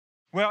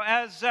Well,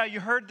 as you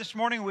heard this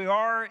morning, we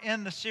are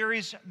in the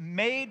series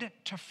Made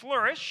to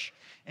Flourish,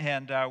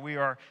 and we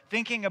are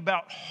thinking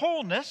about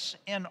wholeness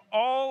in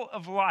all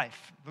of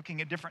life,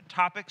 looking at different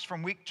topics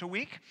from week to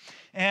week.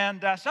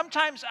 And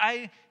sometimes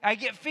I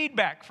get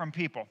feedback from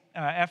people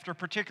after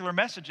particular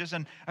messages.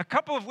 And a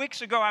couple of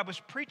weeks ago, I was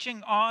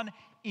preaching on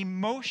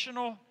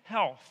emotional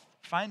health,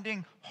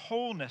 finding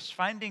wholeness,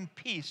 finding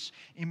peace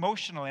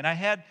emotionally. And I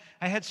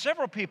had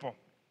several people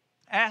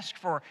ask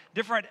for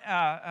different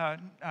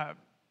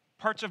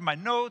parts of my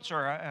notes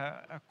or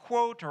a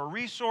quote or a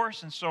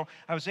resource, and so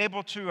I was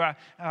able to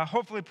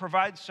hopefully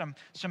provide some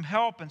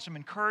help and some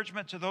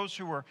encouragement to those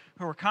who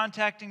were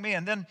contacting me.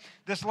 And then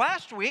this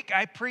last week,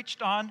 I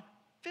preached on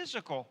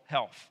physical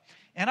health,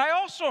 and I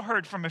also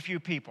heard from a few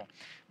people,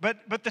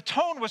 but the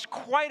tone was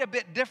quite a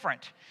bit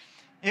different.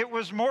 It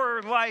was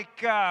more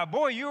like,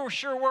 boy, you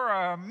sure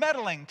were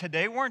meddling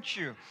today, weren't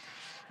you?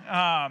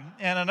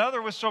 And another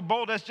was so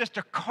bold as just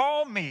to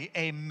call me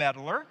a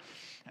meddler.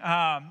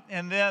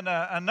 And then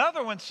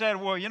another one said,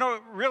 well,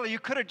 really, you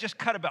could have just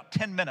cut about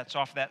 10 minutes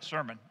off that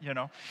sermon,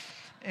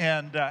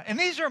 And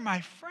these are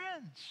my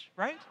friends,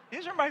 right?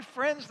 These are my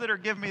friends that are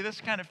giving me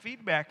this kind of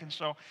feedback. And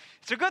so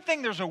it's a good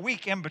thing there's a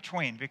week in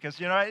between because,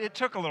 it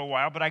took a little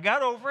while, but I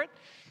got over it.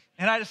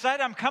 And I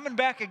decided I'm coming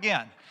back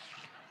again.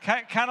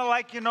 Kind of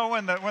like,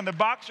 when the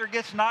boxer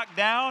gets knocked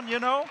down,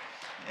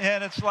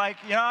 And it's like,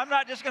 I'm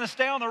not just going to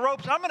stay on the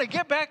ropes. I'm going to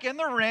get back in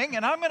the ring,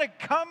 and I'm going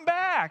to come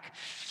back.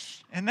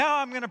 And now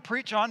I'm going to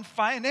preach on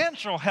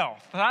financial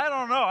health. I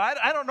don't know.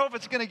 I don't know if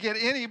it's going to get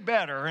any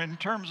better in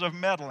terms of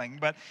meddling,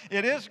 but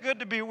it is good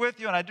to be with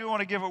you, and I do want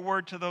to give a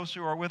word to those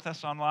who are with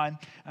us online.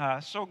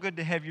 So good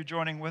to have you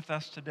joining with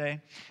us today.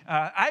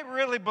 I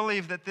really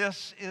believe that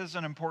this is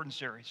an important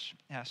series.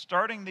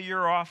 Starting the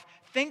year off,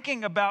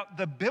 thinking about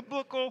the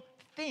biblical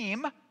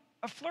theme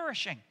of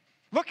flourishing.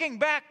 Looking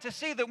back to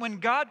see that when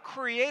God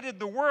created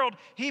the world,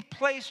 He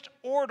placed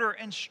order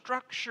and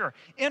structure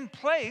in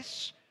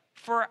place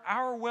for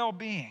our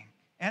well-being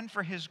and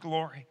for His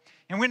glory.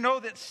 And we know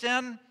that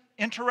sin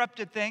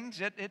interrupted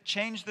things. It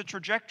changed the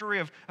trajectory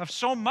of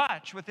so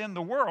much within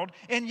the world.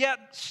 And yet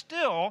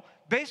still,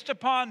 based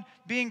upon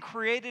being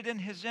created in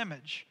His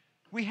image,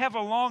 we have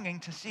a longing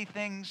to see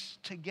things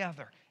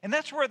together. And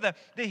that's where the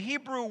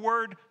Hebrew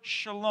word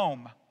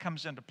shalom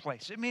comes into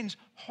place. It means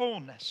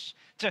wholeness,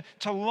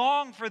 to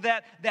long for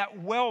that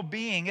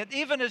well-being. It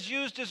even is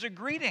used as a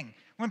greeting.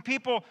 When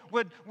people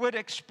would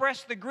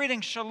express the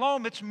greeting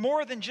shalom, it's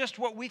more than just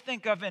what we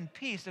think of in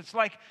peace. It's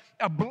like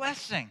a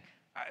blessing,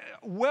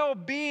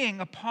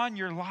 well-being upon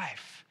your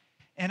life.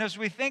 And as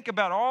we think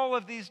about all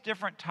of these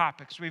different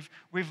topics,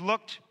 we've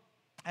looked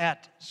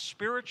at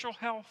spiritual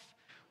health.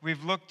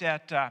 We've looked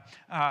at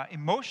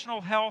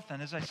emotional health,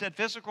 and as I said,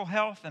 physical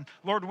health. And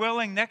Lord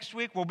willing, next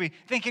week we'll be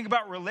thinking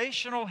about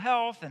relational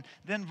health and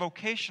then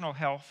vocational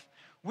health.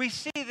 We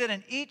see that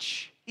in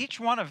each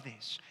one of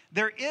these,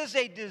 there is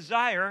a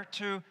desire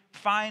to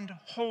find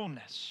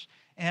wholeness.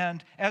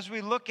 And as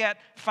we look at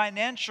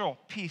financial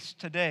peace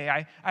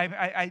today,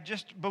 I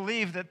just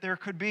believe that there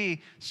could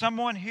be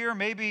someone here,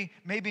 maybe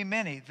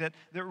many, that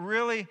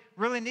really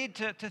need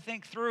to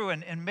think through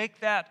and make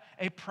that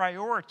a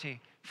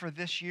priority for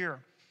this year.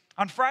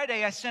 On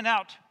Friday, I sent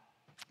out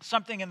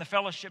something in the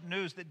Fellowship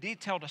News that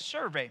detailed a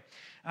survey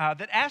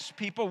that asked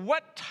people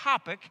what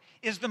topic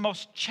is the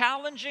most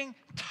challenging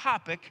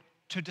topic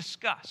to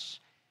discuss.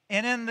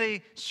 And in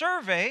the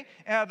survey,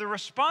 the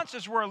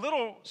responses were a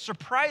little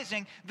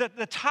surprising. That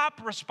the top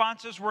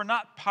responses were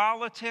not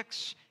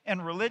politics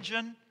and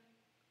religion,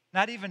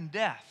 not even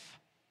death.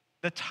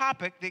 The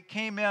topic that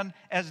came in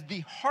as the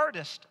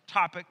hardest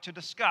topic to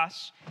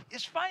discuss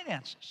is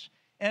finances.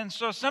 And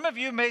so some of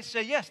you may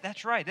say, yes,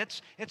 that's right.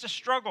 It's a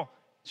struggle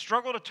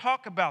to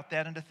talk about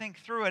that and to think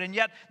through it. And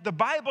yet the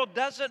Bible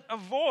doesn't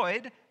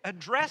avoid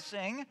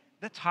addressing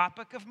the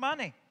topic of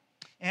money.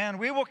 And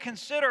we will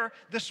consider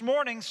this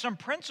morning some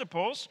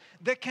principles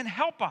that can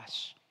help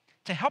us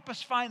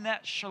find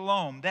that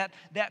shalom, that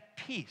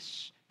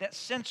peace, that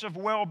sense of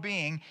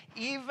well-being,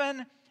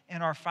 even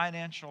in our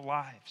financial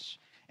lives.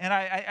 And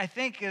I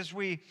think as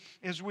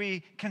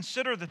we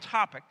consider the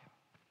topic,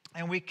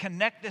 and we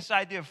connect this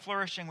idea of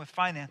flourishing with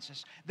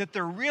finances, that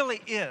there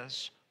really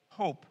is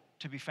hope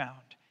to be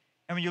found.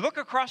 And when you look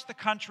across the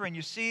country and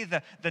you see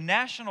the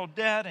national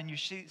debt and you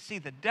see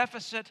the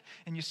deficit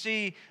and you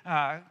see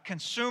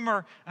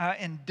consumer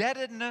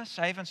indebtedness,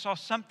 I even saw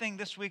something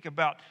this week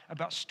about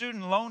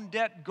student loan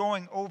debt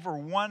going over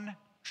 $1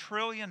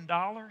 trillion.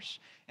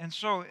 And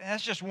so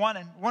that's just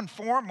one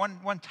form,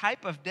 one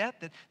type of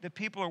debt that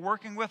people are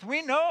working with.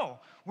 We know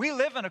we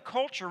live in a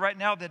culture right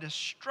now that is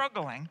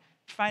struggling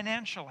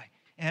financially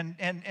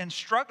and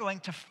struggling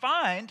to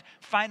find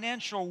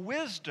financial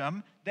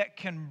wisdom that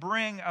can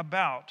bring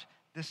about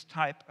this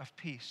type of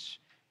peace.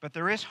 But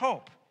there is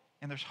hope,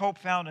 and there's hope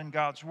found in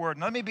God's Word.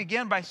 And let me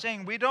begin by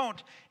saying we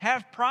don't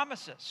have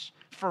promises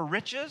for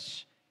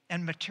riches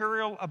and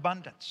material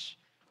abundance,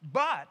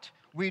 but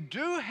we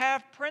do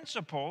have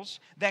principles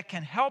that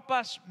can help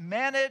us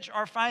manage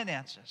our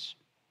finances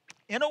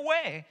in a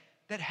way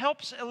that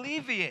helps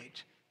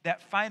alleviate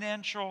that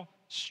financial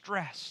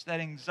stress, that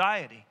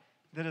anxiety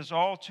that is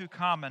all too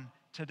common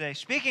today.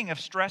 Speaking of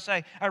stress,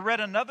 I read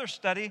another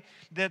study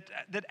that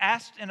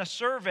asked in a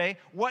survey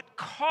what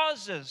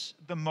causes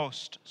the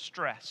most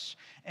stress.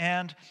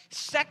 And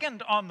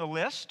second on the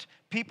list,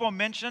 people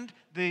mentioned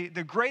the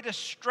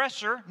greatest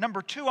stressor.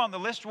 Number 2 on the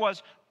list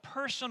was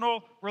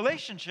personal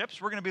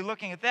relationships. We're going to be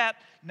looking at that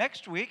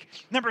next week.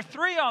 Number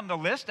 3 on the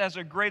list as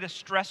a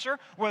greatest stressor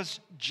was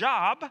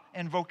job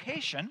and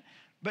vocation.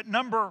 But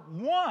number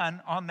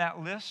 1 on that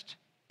list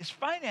is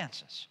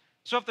finances.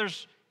 So if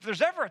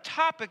there's ever a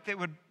topic that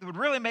would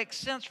really make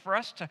sense for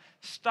us to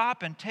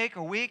stop and take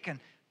a week, and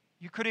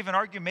you could even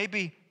argue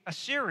maybe a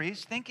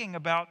series thinking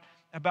about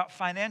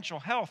financial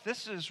health,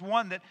 this is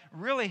one that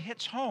really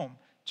hits home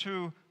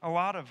to a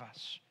lot of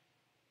us.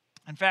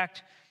 In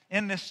fact,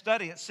 in this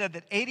study, it said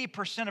that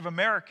 80% of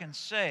Americans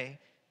say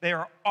they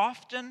are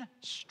often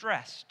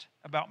stressed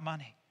about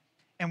money.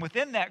 And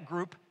within that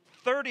group,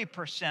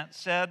 30%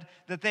 said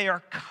that they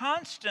are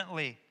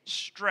constantly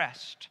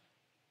stressed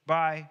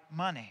by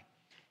money.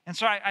 And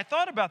so I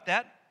thought about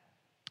that,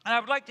 and I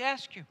would like to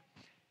ask you,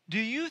 do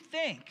you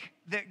think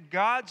that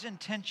God's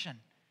intention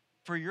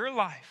for your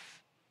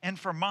life and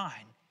for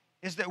mine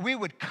is that we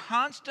would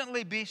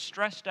constantly be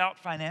stressed out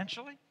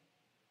financially?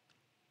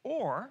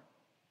 Or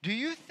do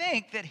you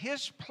think that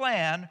His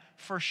plan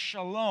for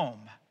shalom,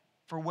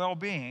 for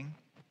well-being,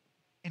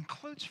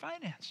 includes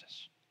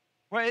finances?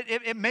 Well,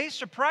 it may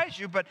surprise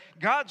you, but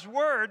God's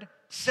Word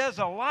says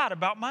a lot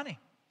about money.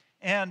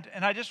 And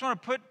I just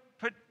want to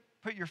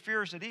put your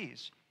fears at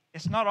ease.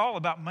 It's not all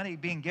about money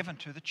being given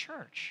to the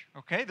church,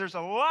 okay? There's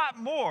a lot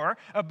more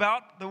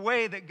about the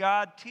way that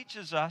God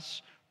teaches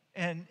us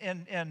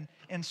in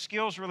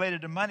skills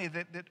related to money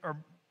that are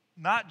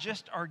not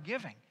just our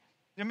giving.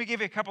 Let me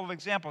give you a couple of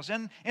examples.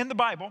 In the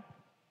Bible,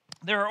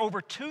 there are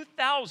over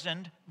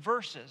 2,000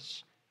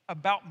 verses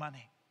about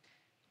money.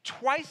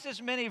 Twice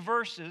as many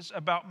verses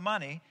about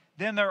money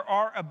than there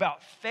are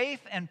about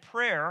faith and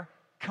prayer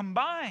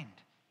combined.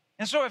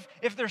 And so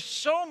if there's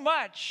so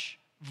much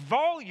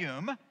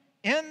volume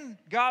in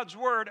God's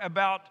Word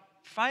about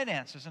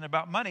finances and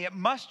about money, it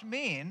must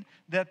mean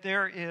that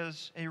there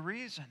is a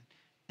reason.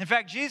 In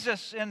fact,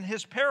 Jesus, in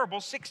His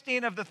parables,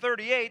 16 of the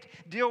 38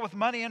 deal with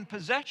money and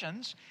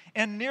possessions,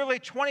 and nearly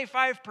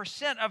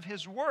 25% of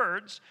His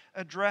words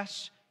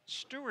address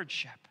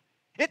stewardship.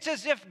 It's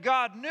as if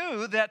God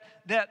knew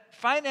that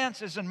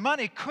finances and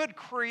money could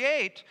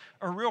create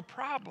a real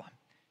problem,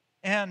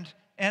 and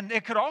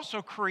it could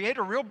also create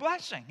a real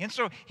blessing. And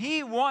so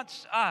He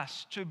wants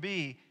us to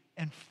be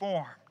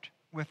informed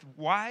with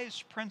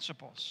wise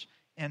principles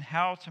in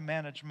how to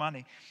manage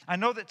money. I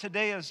know that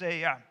today is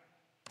a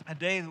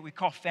day that we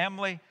call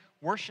Family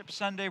Worship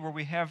Sunday, where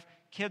we have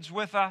kids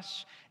with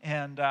us.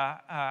 And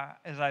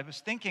as I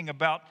was thinking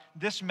about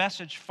this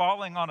message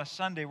falling on a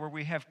Sunday where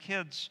we have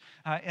kids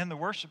in the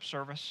worship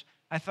service,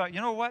 I thought,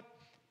 you know what?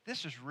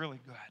 This is really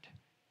good.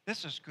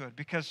 This is good,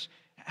 because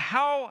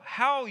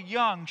how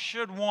young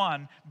should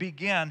one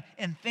begin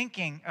in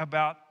thinking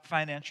about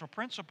financial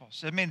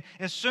principles? I mean,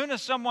 as soon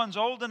as someone's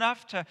old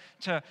enough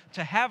to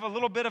have a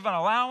little bit of an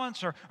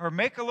allowance or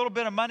make a little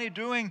bit of money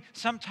doing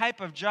some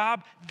type of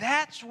job,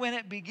 that's when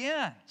it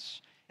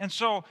begins. And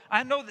so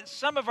I know that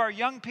some of our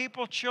young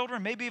people,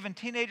 children, maybe even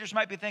teenagers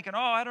might be thinking, oh,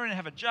 I don't even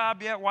have a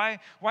job yet. Why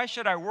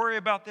should I worry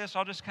about this?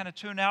 I'll just kind of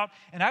tune out.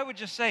 And I would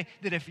just say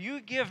that if you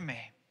give me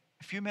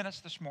a few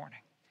minutes this morning,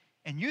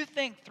 and you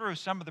think through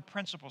some of the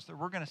principles that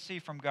we're going to see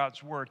from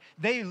God's Word,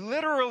 they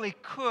literally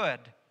could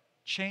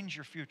change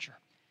your future.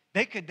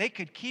 They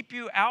could keep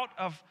you out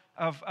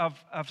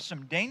of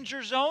some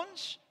danger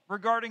zones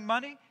regarding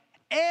money,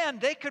 and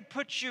they could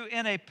put you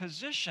in a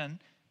position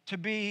to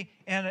be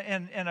in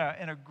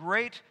a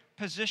great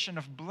position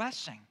of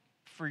blessing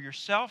for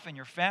yourself and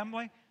your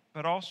family,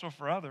 but also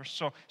for others.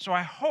 So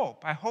I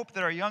hope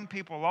that our young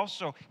people will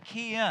also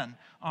key in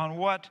on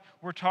what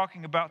we're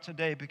talking about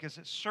today, because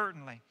it's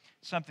certainly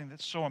something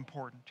that's so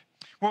important.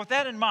 Well, with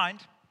that in mind,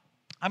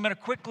 I'm going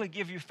to quickly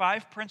give you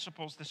 5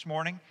 principles this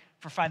morning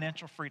for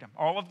financial freedom.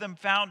 All of them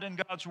found in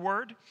God's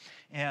Word.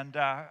 And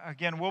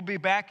again, we'll be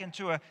back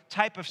into a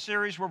type of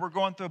series where we're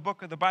going through a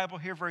book of the Bible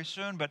here very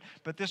soon. But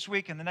this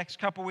week and the next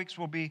couple weeks,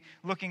 we'll be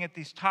looking at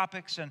these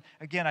topics. And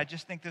again, I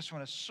just think this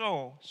one is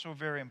so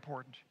very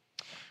important.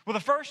 Well,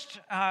 the first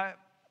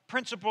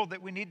principle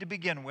that we need to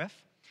begin with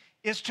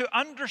is to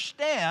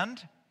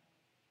understand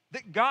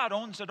that God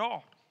owns it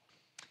all.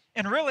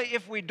 And really,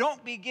 if we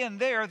don't begin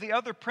there, the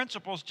other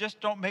principles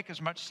just don't make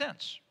as much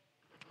sense.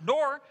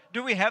 Nor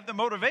do we have the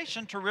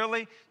motivation to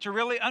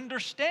really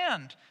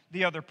understand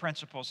the other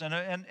principles and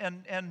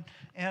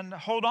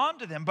hold on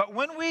to them. But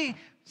when we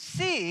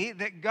see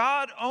that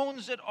God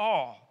owns it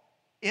all,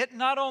 it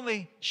not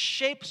only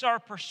shapes our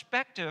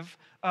perspective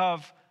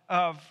of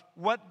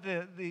what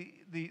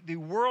the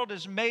world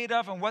is made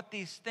of and what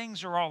these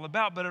things are all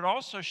about, but it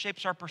also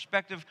shapes our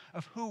perspective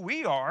of who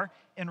we are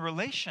in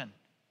relation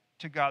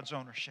to God's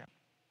ownership.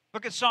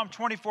 Look at Psalm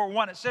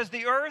 24:1. It says,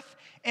 "The earth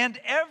and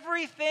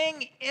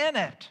everything in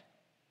it,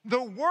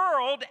 the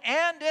world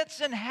and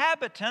its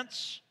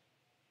inhabitants,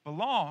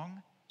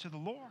 belong to the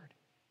Lord.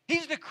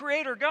 He's the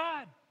creator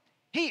God.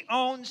 He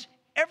owns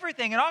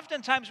everything. And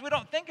oftentimes we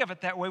don't think of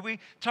it that way. We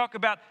talk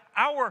about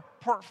our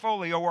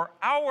portfolio or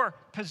our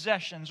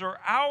possessions or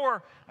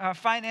our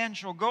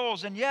financial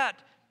goals. And yet,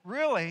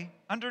 really,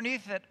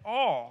 underneath it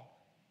all,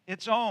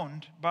 it's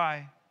owned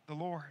by the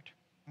Lord.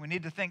 We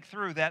need to think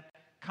through that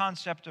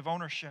concept of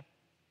ownership.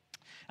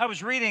 I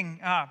was reading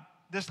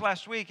this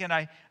last week, and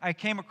I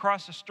came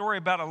across a story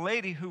about a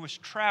lady who was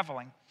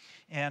traveling.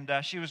 And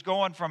she was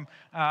going from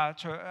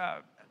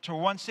to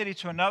one city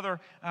to another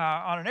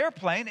on an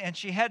airplane, and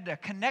she had a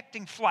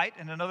connecting flight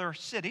in another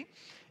city.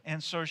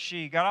 And so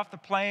she got off the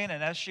plane,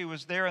 and as she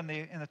was there in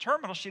the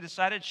terminal, she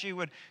decided she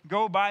would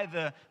go by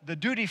the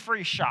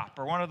duty-free shop,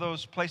 or one of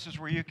those places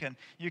where you can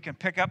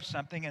pick up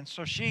something. And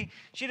so she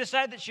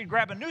decided that she'd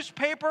grab a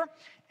newspaper,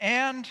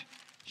 and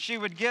she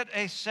would get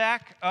a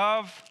sack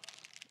of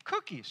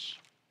cookies.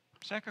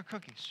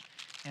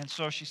 And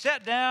so she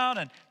sat down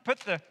and put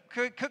the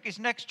cookies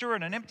next to her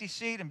in an empty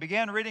seat and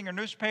began reading her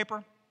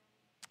newspaper.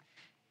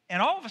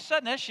 And all of a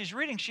sudden, as she's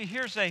reading, she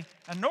hears a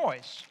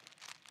noise.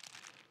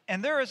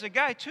 And there is a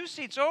guy 2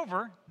 seats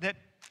over that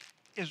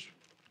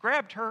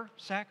grabbed her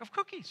sack of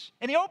cookies.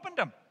 And he opened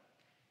them.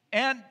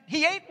 And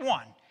he ate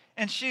one.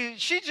 And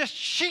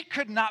she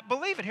could not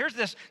believe it. Here's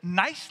this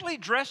nicely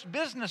dressed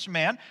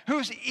businessman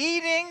who's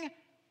eating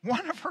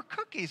one of her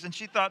cookies. And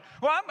she thought,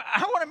 well,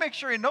 I want to make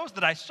sure he knows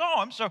that I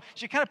saw him. So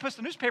she kind of puts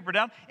the newspaper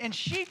down, and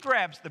she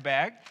grabs the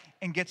bag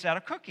and gets out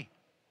a cookie.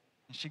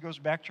 And she goes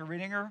back to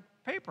reading her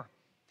paper.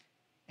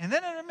 And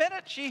then in a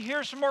minute, she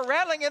hears some more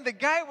rattling, and the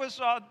guy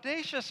was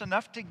audacious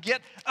enough to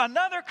get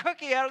another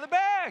cookie out of the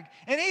bag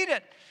and eat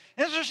it.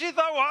 And so she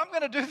thought, well, I'm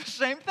going to do the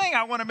same thing.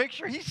 I want to make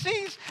sure he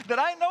sees that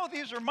I know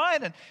these are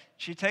mine. And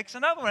she takes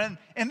another one.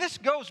 And this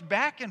goes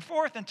back and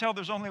forth until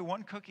there's only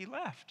one cookie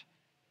left.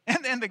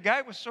 And the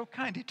guy was so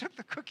kind. He took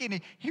the cookie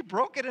and he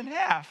broke it in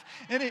half.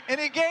 And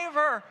he gave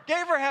her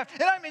half.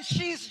 And I mean,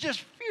 she's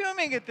just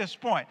fuming at this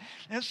point.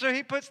 And so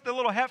he puts the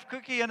little half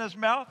cookie in his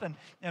mouth,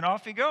 and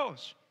off he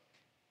goes.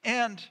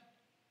 And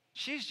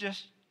she's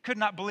just could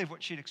not believe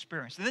what she'd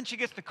experienced. And then she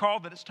gets the call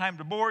that it's time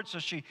to board. So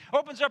she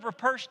opens up her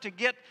purse to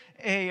get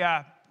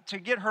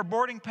her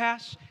boarding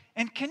pass.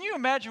 And can you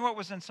imagine what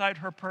was inside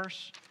her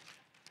purse?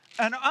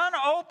 An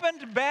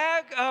unopened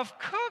bag of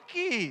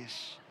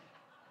cookies.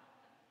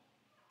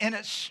 And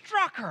it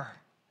struck her.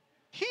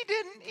 He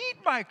didn't eat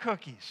my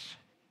cookies.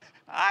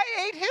 I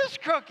ate his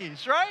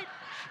cookies, right?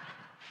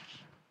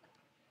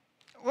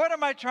 What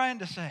am I trying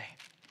to say?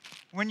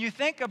 When you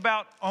think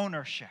about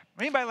ownership,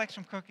 anybody like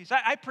some cookies?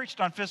 I preached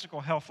on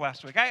physical health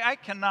last week. I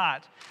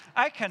cannot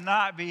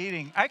be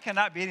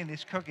eating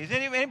these cookies.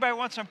 Anybody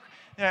want some?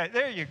 Yeah,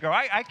 there you go.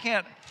 I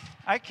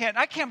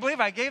can't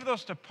believe I gave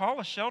those to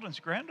Paula Sheldon's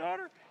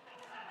granddaughter.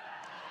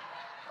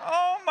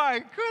 Oh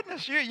my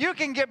goodness, you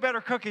can get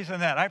better cookies than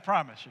that. I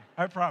promise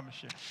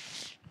you.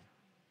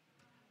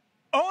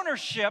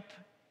 Ownership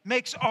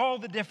makes all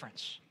the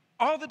difference.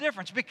 All the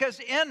difference, because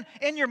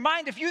in your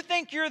mind, if you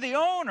think you're the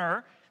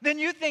owner, then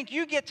you think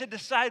you get to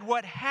decide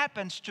what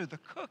happens to the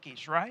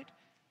cookies, right?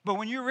 But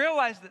when you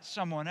realize that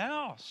someone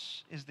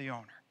else is the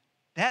owner,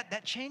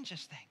 that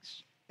changes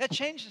things. That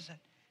changes it.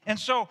 And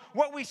so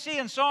what we see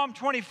in Psalm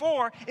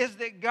 24 is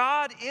that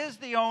God is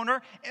the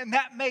owner, and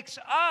that makes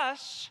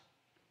us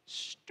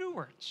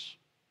stewards,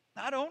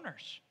 not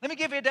owners. Let me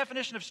give you a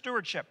definition of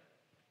stewardship.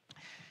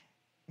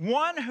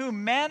 One who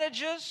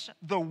manages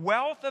the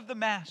wealth of the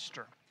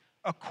master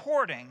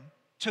according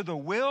to the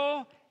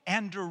will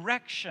and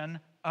direction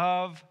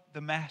of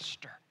the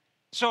master.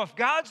 So if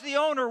God's the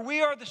owner,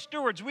 we are the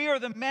stewards, we are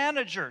the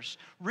managers,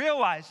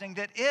 realizing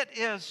that it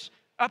is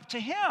up to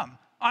Him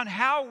on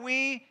how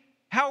we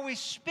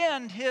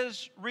spend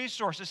His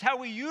resources, how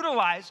we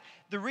utilize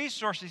the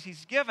resources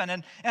He's given.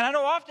 And I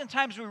know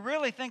oftentimes we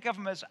really think of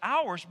them as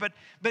ours, but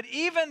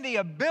even the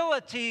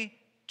ability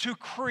to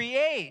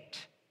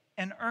create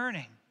an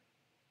earning,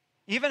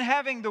 even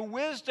having the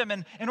wisdom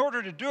in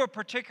order to do a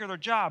particular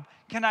job,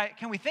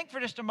 can we think for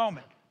just a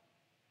moment,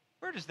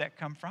 where does that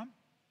come from?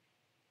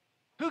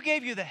 Who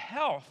gave you the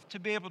health to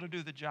be able to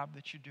do the job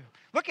that you do?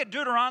 Look at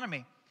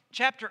Deuteronomy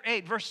chapter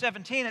 8, verse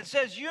 17. It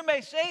says, you may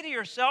say to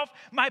yourself,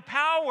 my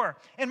power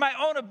and my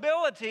own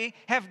ability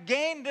have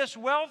gained this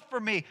wealth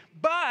for me.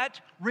 But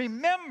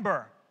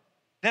remember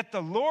that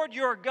the Lord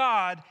your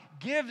God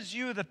gives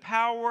you the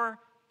power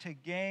to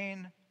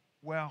gain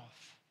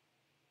wealth.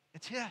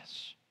 It's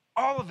His.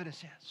 All of it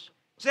is His.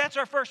 So that's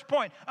our first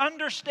point.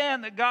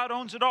 Understand that God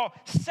owns it all.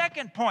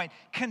 Second point,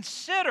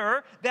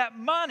 consider that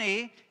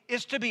money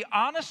is to be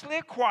honestly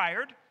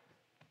acquired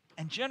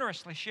and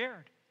generously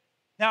shared.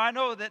 Now, I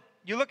know that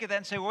you look at that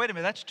and say, well, wait a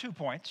minute, that's 2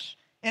 points.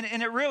 And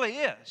it really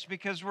is,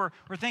 because we're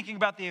thinking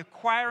about the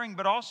acquiring,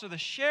 but also the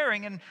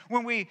sharing. And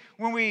when we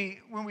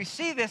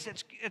see this,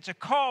 it's a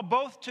call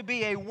both to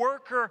be a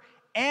worker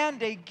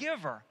and a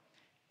giver.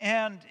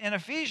 And in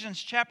Ephesians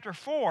chapter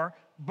 4,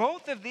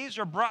 both of these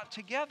are brought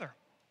together.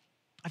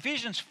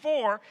 Ephesians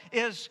 4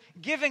 is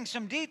giving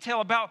some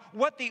detail about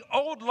what the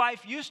old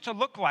life used to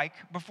look like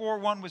before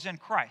one was in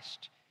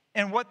Christ.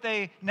 and what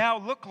they now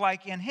look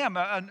like in him,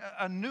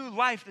 a new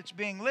life that's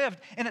being lived.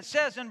 And it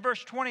says in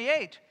verse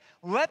 28,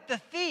 let the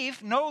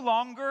thief no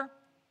longer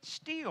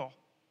steal.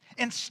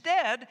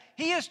 Instead,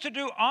 he is to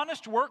do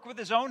honest work with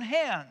his own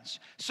hands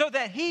so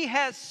that he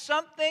has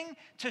something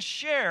to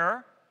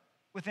share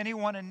with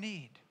anyone in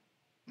need.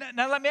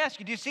 Now let me ask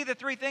you, do you see the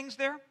three things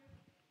there?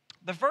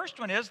 The first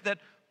one is that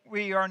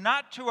we are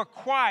not to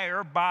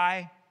acquire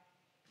by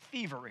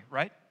thievery,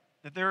 right?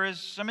 That there is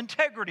some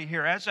integrity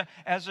here.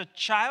 As a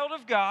child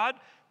of God,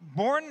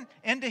 born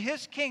into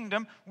his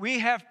kingdom, we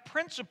have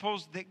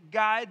principles that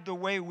guide the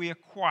way we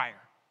acquire.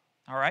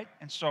 All right?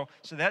 And so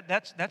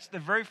that's the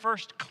very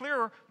first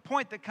clear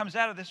point that comes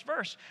out of this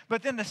verse.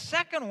 But then the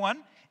second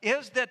one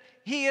is that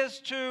he is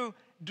to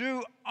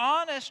do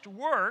honest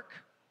work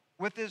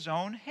with his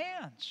own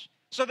hands.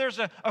 So there's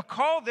a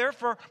call there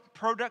for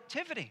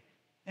productivity.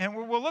 And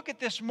we'll look at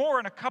this more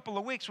in a couple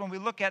of weeks when we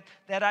look at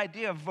that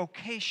idea of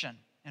vocation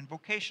and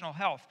vocational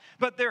health.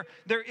 But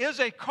there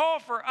is a call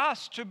for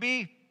us to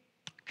be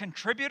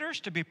contributors,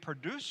 to be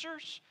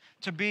producers,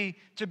 to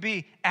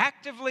be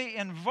actively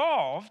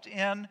involved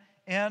in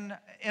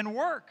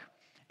work.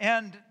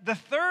 And the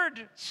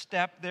third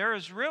step there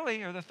is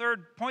really, or the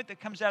third point that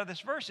comes out of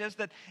this verse is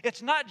that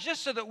it's not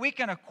just so that we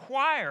can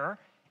acquire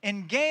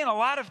and gain a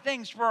lot of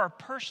things for our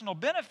personal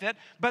benefit,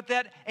 but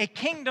that a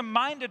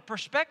kingdom-minded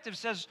perspective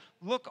says,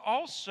 look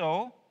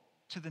also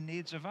to the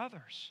needs of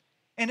others.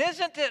 And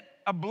isn't it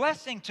a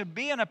blessing to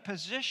be in a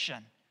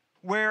position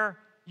where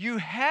you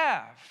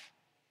have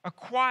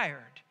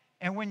acquired,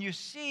 and when you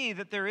see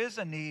that there is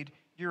a need,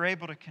 you're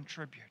able to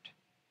contribute?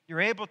 You're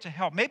able to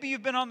help. Maybe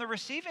you've been on the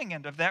receiving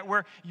end of that,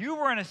 where you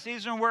were in a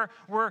season where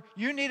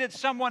you needed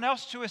someone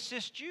else to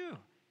assist you.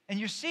 And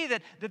you see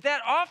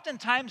that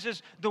oftentimes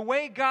is the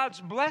way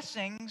God's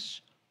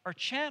blessings are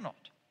channeled,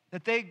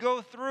 that they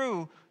go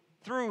through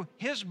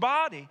his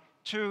body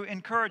to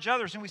encourage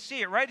others. And we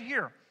see it right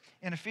here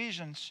in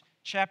Ephesians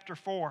chapter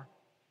 4.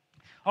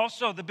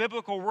 Also, the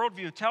biblical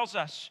worldview tells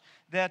us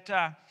that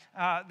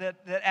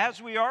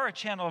as we are a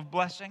channel of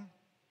blessing,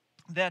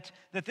 that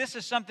this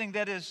is something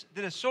that is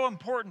so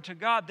important to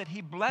God that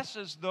he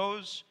blesses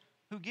those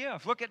who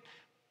give. Look at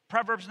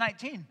Proverbs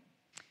 19.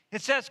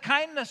 It says,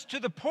 kindness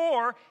to the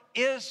poor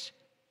is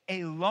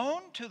a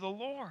loan to the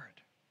Lord.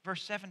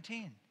 Verse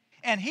 17.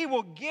 And he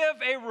will give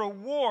a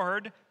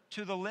reward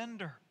to the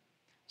lender.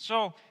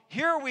 So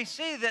here we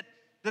see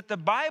that the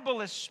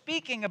Bible is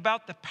speaking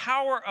about the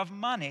power of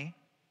money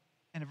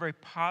in a very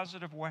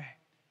positive way.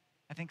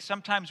 I think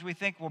sometimes we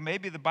think, well,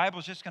 maybe the Bible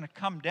is just going to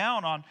come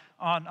down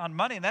on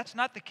money, and that's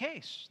not the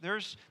case.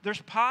 There's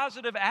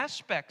positive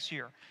aspects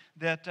here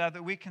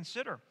that we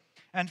consider.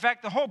 In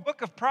fact, the whole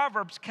book of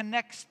Proverbs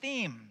connects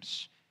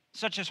themes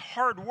such as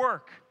hard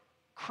work,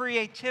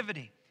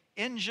 creativity,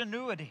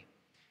 ingenuity,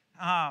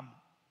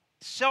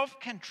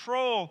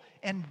 self-control,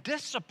 and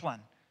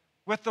discipline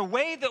with the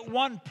way that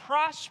one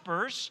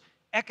prospers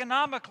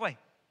economically.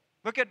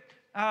 Look at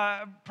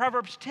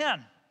Proverbs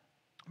 10,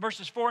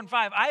 verses 4 and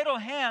 5. Idle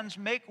hands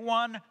make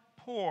one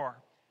poor,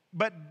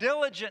 but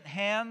diligent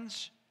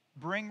hands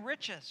bring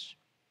riches.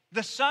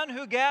 The son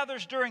who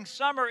gathers during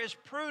summer is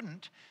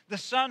prudent. The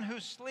son who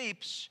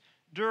sleeps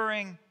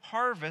during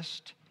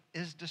harvest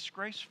is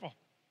disgraceful.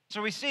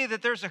 So we see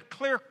that there's a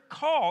clear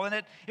call, and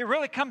it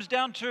really comes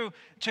down to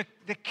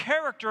the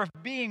character of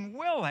being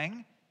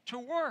willing to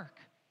work.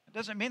 It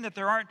doesn't mean that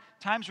there aren't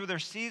times where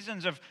there's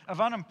seasons of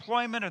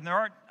unemployment and there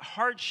aren't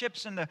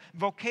hardships in the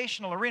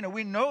vocational arena.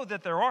 We know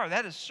that there are.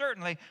 That is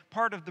certainly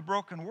part of the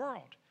broken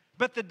world.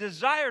 But the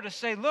desire to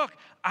say, look,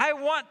 I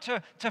want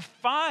to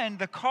find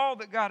the call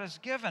that God has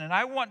given, and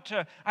I want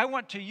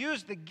to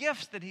use the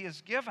gifts that he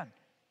has given.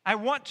 I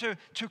want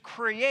to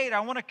create. I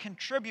want to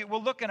contribute.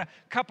 We'll look in a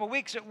couple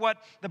weeks at what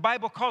the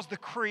Bible calls the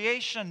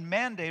creation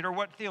mandate, or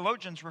what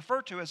theologians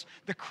refer to as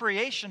the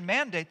creation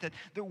mandate,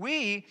 that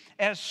we,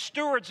 as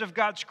stewards of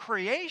God's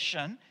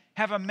creation,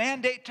 have a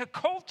mandate to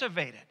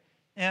cultivate it.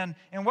 And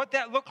what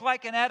that looked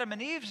like in Adam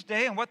and Eve's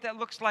day and what that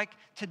looks like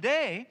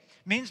today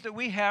means that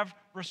we have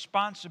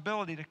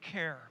responsibility to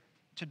care,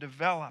 to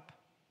develop.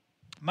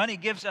 Money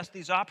gives us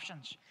these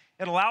options.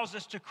 It allows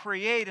us to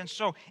create, and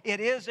so it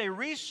is a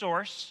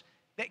resource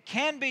that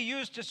can be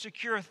used to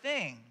secure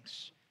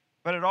things,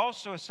 but it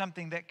also is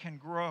something that can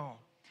grow.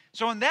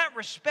 So in that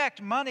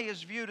respect, money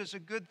is viewed as a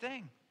good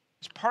thing.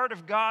 It's part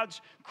of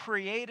God's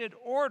created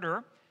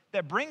order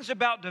that brings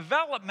about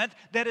development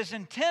that is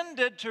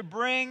intended to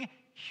bring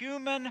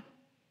human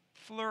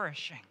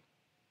flourishing.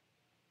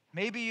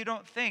 Maybe you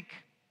don't think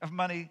of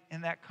money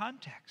in that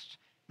context.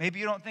 Maybe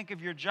you don't think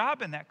of your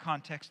job in that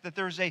context, that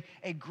there's a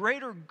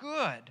greater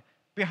good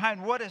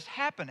behind what is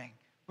happening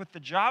with the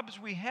jobs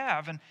we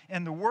have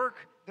and the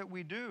work that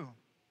we do.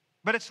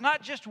 But it's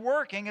not just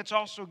working, it's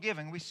also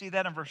giving. We see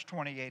that in verse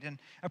 28. And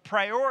a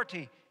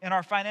priority in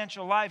our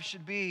financial lives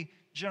should be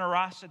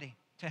generosity,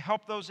 to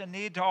help those in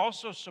need, to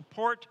also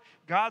support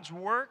God's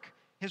work,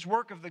 his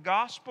work of the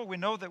gospel. We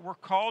know that we're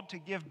called to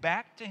give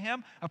back to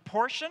him a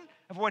portion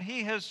of what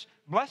he has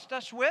blessed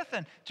us with,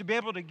 and to be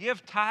able to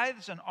give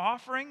tithes and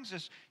offerings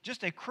is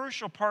just a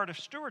crucial part of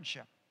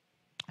stewardship.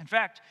 In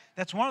fact,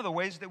 that's one of the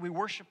ways that we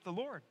worship the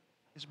Lord,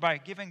 is by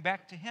giving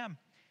back to Him.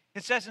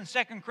 It says in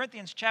 2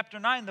 Corinthians chapter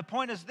 9, the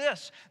point is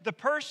this: the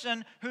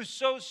person who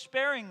sows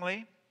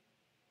sparingly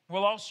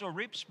will also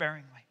reap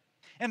sparingly.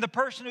 And the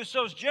person who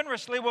sows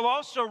generously will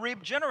also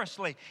reap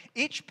generously.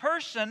 Each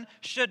person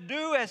should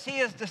do as he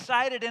has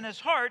decided in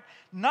his heart,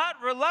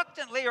 not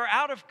reluctantly or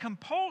out of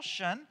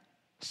compulsion,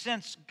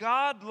 since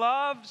God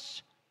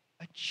loves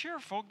a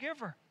cheerful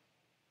giver.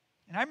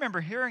 And I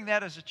remember hearing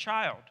that as a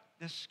child,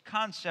 this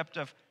concept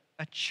of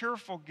a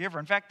cheerful giver.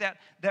 In fact,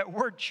 that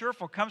word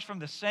cheerful comes from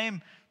the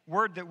same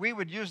word that we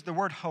would use, the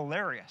word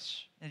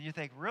hilarious. And you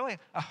think, really?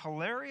 A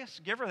hilarious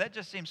giver? That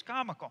just seems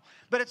comical.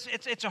 But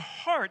it's a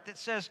heart that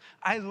says,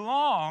 I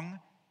long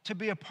to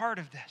be a part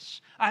of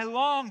this. I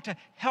long to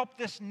help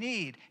this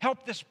need,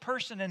 help this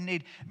person in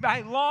need.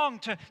 I long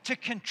to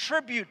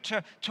contribute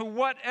to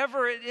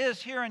whatever it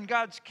is here in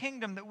God's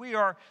kingdom that we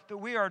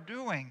are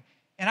doing.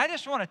 And I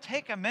just want to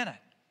take a minute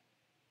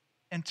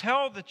and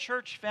tell the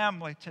church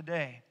family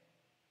today,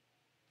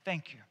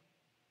 thank you.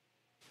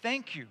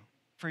 Thank you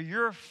for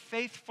your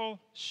faithful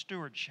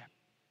stewardship.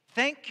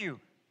 Thank you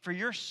for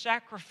your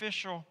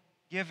sacrificial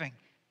giving.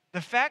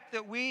 The fact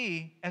that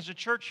we, as a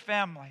church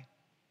family,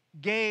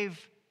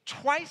 gave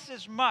twice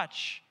as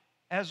much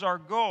as our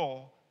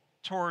goal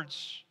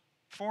towards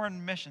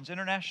foreign missions,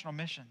 international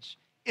missions,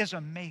 is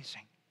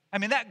amazing. I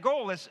mean, that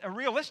goal is a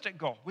realistic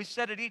goal. We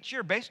set it each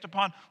year based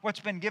upon what's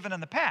been given in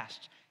the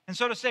past. And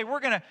so to say we're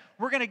going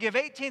to give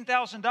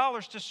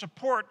 $18,000 to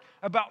support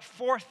about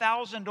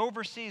 4,000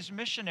 overseas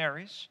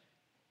missionaries,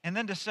 and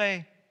then to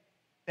say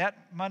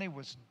that money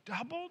was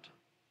doubled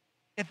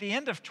at the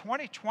end of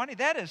 2020,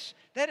 that is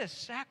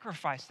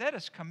sacrifice, that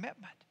is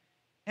commitment.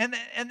 And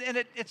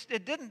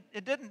it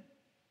didn't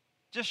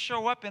just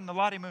show up in the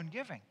Lottie Moon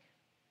giving,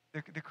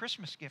 the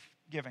Christmas gift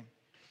giving.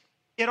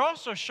 It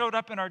also showed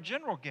up in our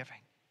general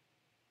giving.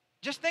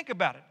 Just think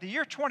about it. The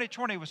year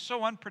 2020 was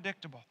so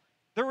unpredictable.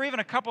 There were even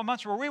a couple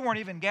months where we weren't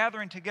even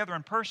gathering together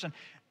in person.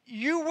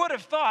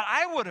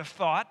 I would have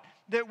thought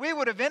that we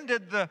would have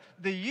ended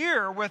the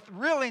year with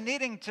really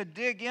needing to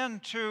dig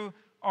into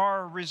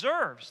our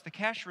reserves, the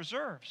cash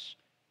reserves.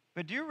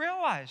 But do you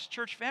realize,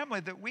 church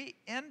family, that we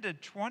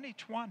ended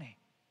 2020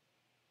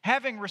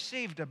 having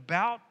received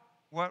about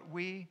what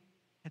we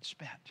had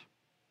spent?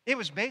 It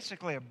was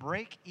basically a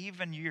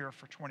break-even year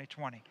for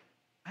 2020.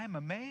 I'm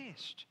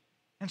amazed.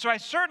 And so I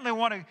certainly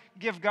want to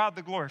give God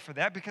the glory for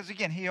that because,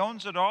 again, He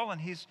owns it all and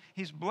He's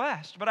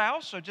blessed. But I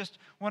also just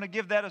want to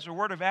give that as a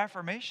word of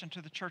affirmation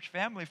to the church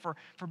family for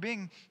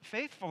being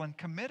faithful and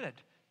committed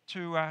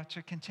to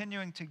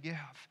continuing to give.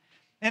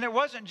 And it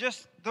wasn't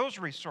just those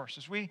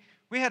resources. We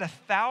had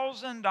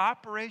 1,000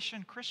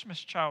 Operation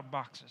Christmas Child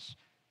boxes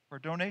where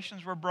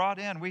donations were brought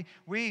in.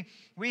 We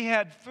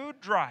had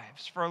food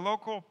drives for a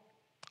local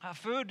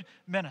food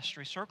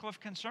ministry, Circle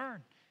of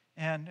Concern.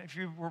 And if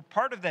you were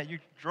part of that, you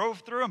drove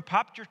through and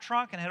popped your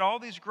trunk and had all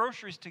these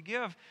groceries to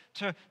give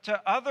to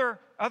other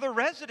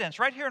residents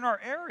right here in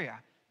our area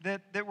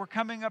that were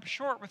coming up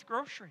short with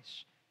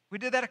groceries. We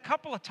did that a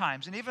couple of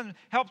times and even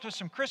helped with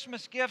some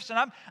Christmas gifts.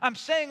 And I'm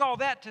saying all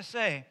that to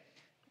say,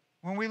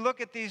 when we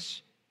look at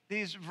these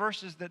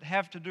verses that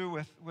have to do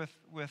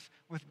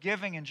with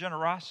giving and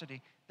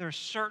generosity, there's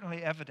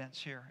certainly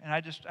evidence here. And I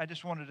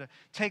just wanted to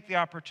take the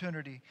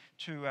opportunity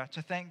to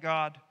thank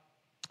God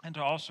and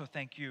to also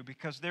thank you,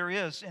 because there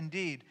is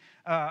indeed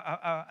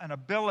an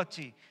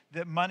ability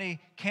that money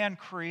can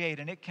create,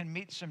 and it can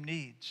meet some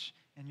needs.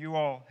 And you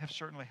all have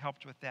certainly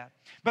helped with that.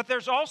 But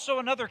there's also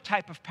another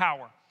type of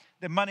power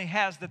that money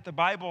has that the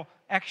Bible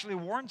actually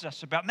warns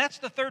us about. And that's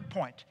the third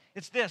point.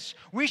 It's this: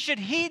 we should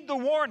heed the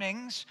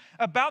warnings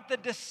about the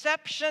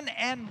deception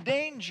and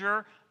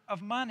danger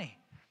of money.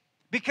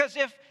 Because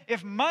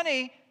if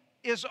money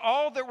is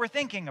all that we're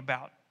thinking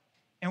about,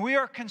 and we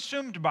are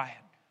consumed by it,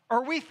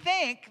 or we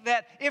think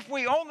that if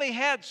we only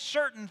had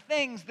certain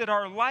things that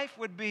our life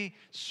would be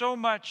so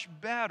much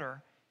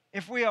better,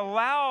 if we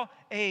allow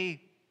if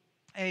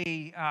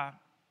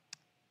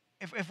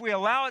we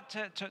allow it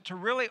to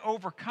really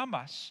overcome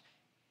us,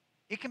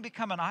 it can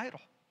become an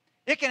idol.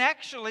 It can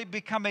actually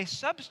become a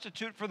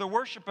substitute for the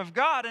worship of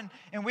God,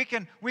 and we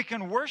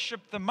can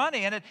worship the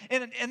money, and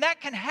that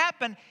can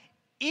happen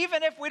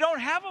even if we don't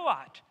have a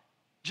lot.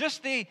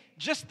 Just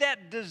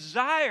that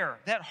desire,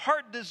 that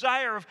heart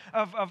desire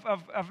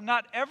of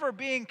not ever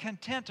being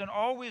content and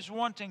always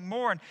wanting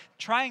more and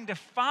trying to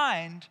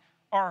find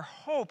our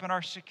hope and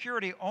our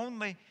security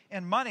only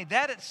in money,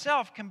 that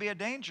itself can be a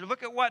danger.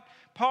 Look at what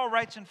Paul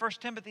writes in 1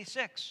 Timothy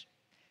 6.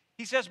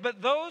 He says,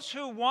 "But those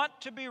who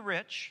want to be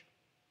rich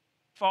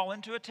fall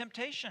into a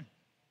temptation,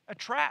 a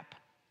trap,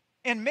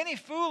 and many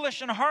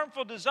foolish and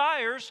harmful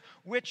desires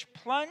which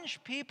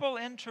plunge people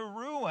into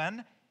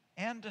ruin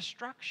and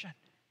destruction."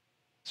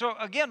 So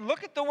again,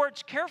 look at the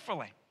words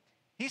carefully.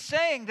 He's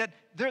saying that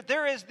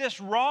there is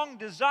this wrong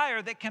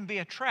desire that can be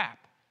a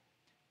trap.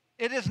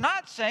 It is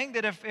not saying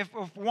that if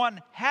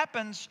one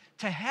happens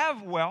to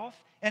have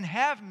wealth and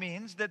have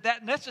means,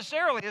 that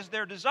necessarily is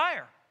their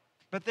desire.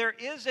 But there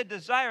is a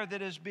desire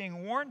that is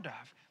being warned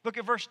of. Look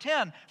at verse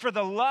 10. "For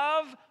the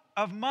love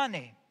of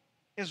money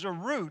is a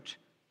root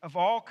of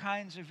all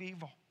kinds of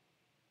evil.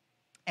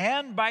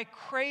 And by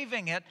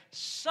craving it,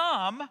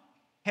 some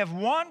have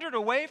wandered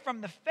away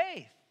from the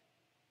faith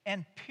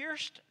and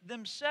pierced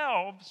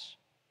themselves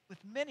with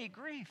many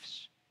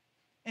griefs.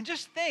 And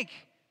just think,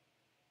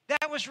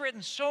 that was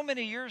written so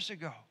many years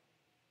ago.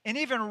 And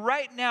even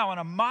right now, in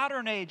a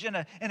modern age, in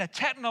a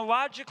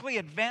technologically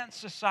advanced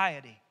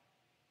society,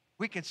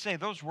 we could say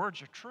those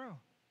words are true.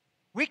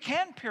 We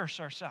can pierce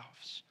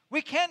ourselves.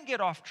 We can get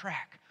off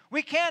track.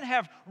 We can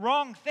have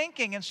wrong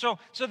thinking. And so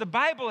the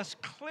Bible is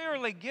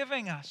clearly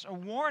giving us a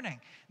warning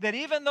that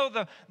even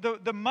though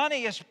the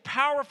money is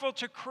powerful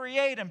to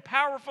create and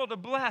powerful to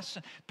bless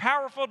and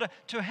powerful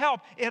to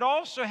help, it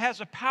also has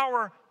a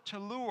power to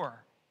lure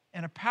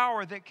and a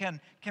power that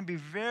can be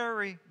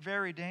very,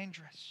 very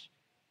dangerous.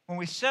 When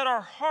we set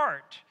our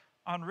heart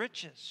on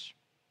riches,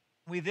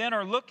 we then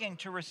are looking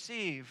to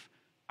receive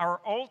our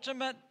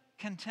ultimate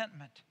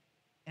contentment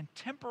in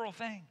temporal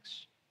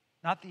things,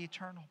 not the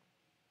eternal.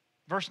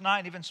 Verse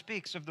 9 even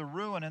speaks of the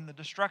ruin and the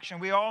destruction.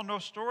 We all know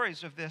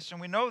stories of this,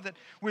 and we know that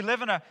we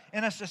live in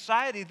a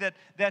society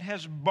that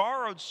has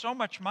borrowed so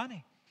much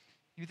money.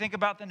 You think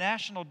about the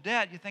national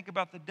debt, you think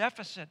about the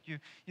deficit, you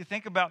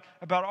think about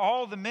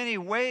all the many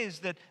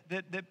ways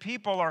that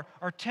people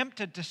are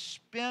tempted to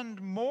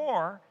spend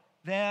more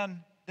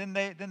than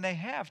they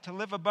have, to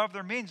live above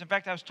their means. In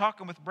fact, I was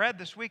talking with Brad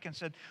this week and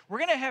said, we're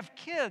going to have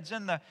kids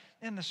in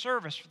the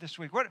service for this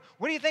week. What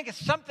do you think is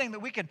something that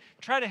we could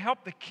try to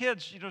help the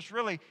kids just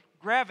really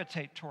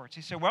gravitate towards?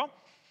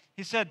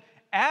 He said,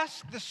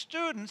 ask the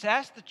students,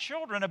 ask the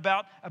children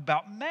about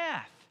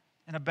math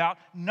and about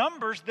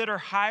numbers that are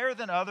higher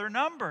than other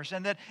numbers.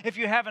 And that if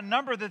you have a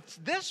number that's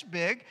this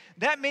big,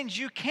 that means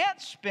you can't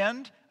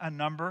spend a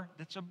number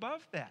that's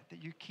above that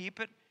you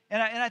keep it.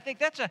 And I think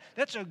that's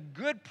a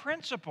good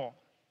principle,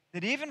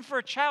 that even for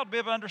a child to be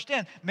able to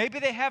understand, maybe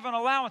they have an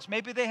allowance,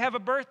 maybe they have a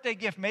birthday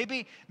gift,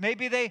 maybe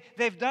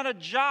they've done a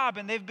job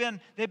and they've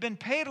been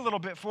paid a little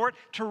bit for it,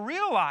 to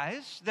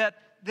realize that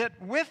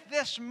with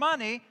this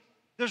money,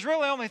 there's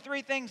really only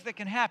three things that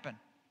can happen.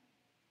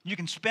 You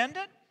can spend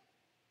it,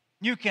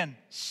 you can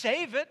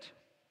save it,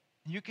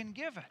 and you can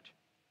give it.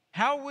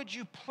 How would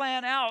you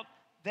plan out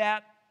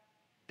that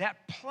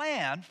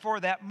plan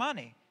for that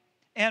money?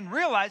 And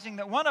realizing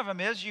that one of them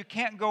is you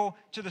can't go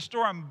to the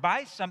store and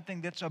buy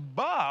something that's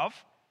above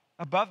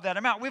that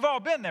amount. We've all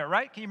been there,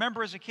 right? Can you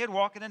remember as a kid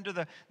walking into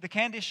the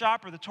candy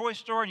shop or the toy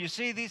store and you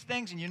see these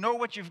things and you know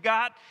what you've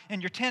got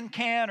in your tin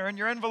can or in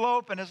your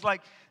envelope, and it's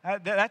like,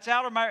 that's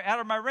out of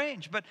my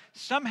range. But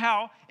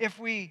somehow, if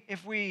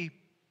we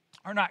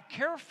are not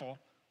careful,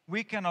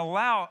 we can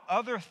allow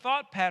other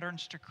thought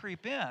patterns to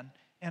creep in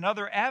and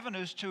other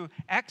avenues to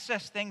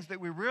access things that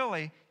we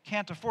really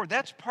can't afford.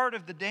 That's part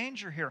of the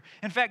danger here.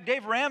 In fact,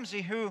 Dave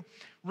Ramsey, who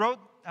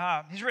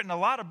he's written a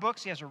lot of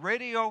books. He has a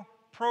radio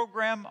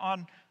program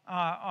on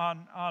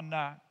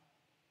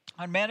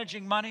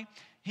managing money.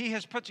 He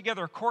has put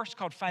together a course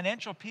called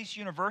Financial Peace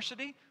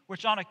University,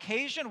 which on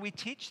occasion we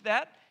teach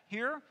that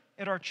here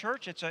at our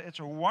church. It's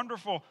a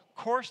wonderful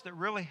course that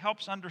really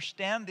helps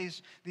understand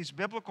these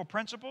biblical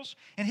principles.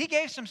 And he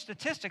gave some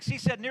statistics. He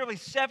said nearly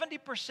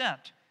 70%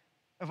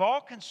 of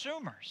all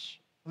consumers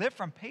live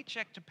from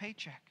paycheck to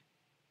paycheck.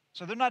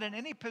 So they're not in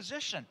any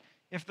position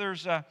if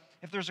there's a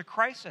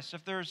crisis,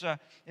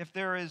 if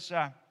there is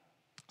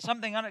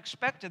something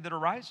unexpected that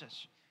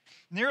arises.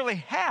 Nearly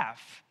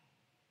half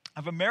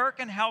of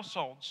American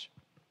households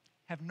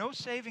have no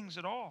savings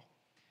at all.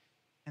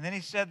 And then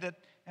he said that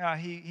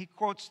he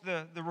quotes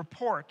the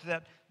report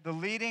that the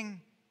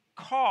leading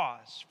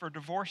cause for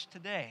divorce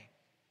today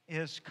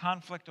is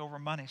conflict over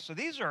money. So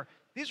these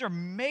are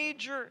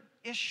major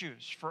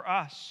issues for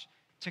us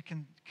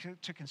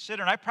to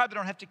consider. And I probably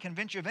don't have to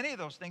convince you of any of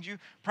those things. You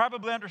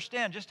probably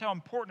understand just how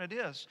important it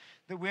is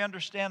that we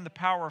understand the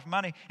power of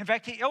money. In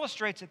fact, he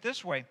illustrates it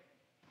this way.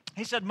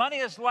 He said, money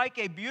is like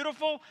a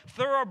beautiful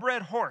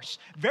thoroughbred horse,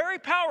 very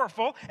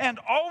powerful and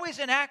always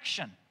in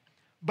action.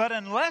 But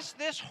unless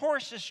this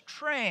horse is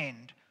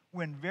trained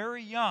when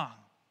very young,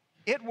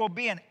 it will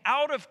be an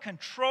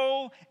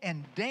out-of-control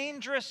and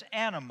dangerous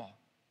animal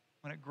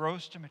when it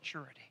grows to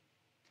maturity.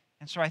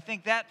 And so I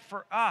think that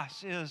for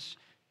us is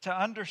to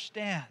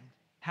understand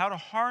how to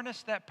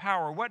harness that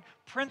power, what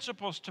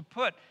principles to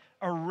put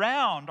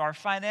around our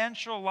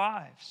financial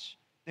lives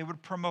that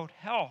would promote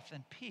health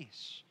and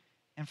peace.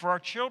 And for our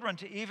children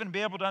to even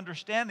be able to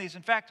understand these.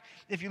 In fact,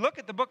 if you look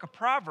at the book of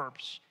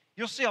Proverbs,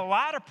 you'll see a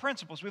lot of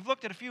principles. We've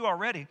looked at a few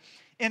already.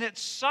 And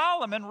it's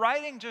Solomon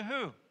writing to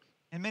who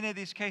in many of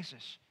these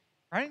cases?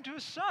 Writing to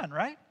his son,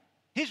 right?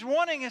 He's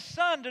wanting his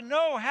son to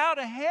know how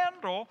to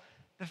handle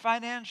the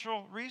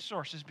financial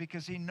resources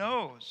because he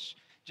knows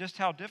just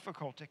how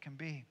difficult it can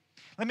be.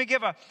 Let me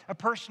give a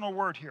personal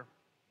word here.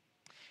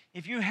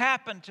 If you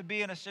happen to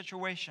be in a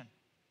situation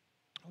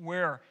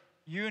where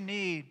you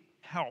need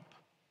help,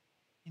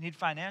 you need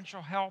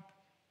financial help,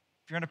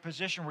 if you're in a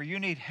position where you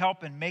need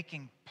help in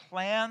making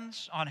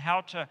plans on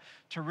how to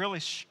really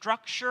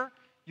structure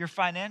your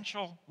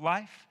financial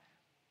life,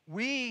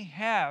 we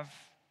have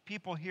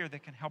people here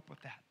that can help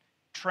with that.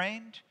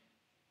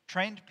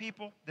 trained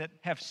people that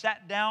have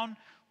sat down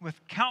with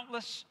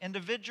countless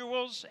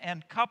individuals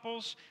and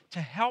couples to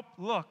help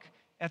look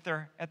at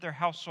their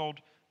household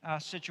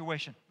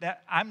situation.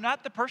 That I'm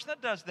not the person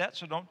that does that,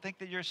 so don't think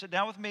that you're sit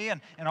down with me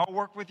and I'll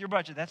work with your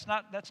budget. That's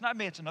not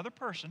me. It's another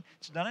person.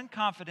 It's done in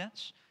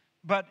confidence.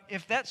 But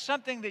if that's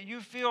something that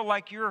you feel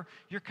like you're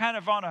kind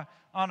of on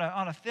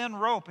a thin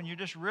rope and you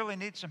just really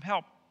need some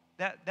help,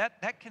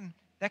 that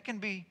can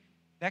be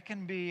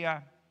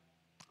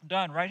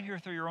done right here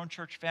through your own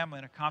church family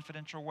in a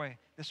confidential way,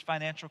 this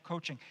financial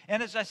coaching.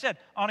 And as I said,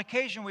 on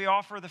occasion we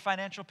offer the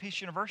Financial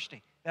Peace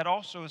University. That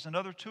also is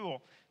another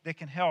tool that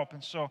can help.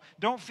 And so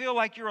don't feel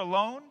like you're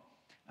alone.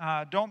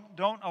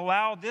 Don't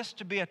allow this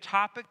to be a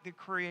topic that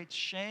creates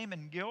shame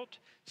and guilt.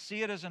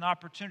 See it as an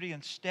opportunity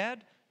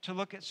instead to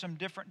look at some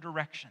different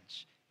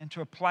directions and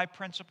to apply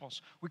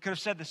principles. We could have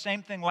said the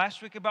same thing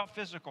last week about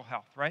physical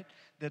health, right?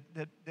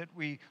 That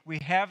we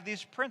have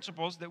these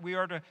principles that we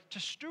are to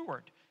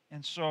steward.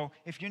 And so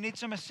if you need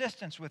some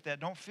assistance with that,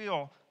 don't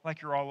feel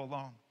like you're all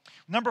alone.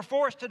 Number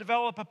 4 is to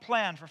develop a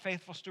plan for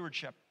faithful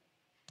stewardship.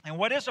 And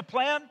what is a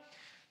plan?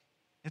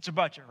 It's a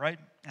budget, right?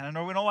 And I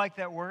know we don't like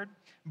that word,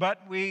 but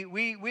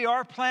we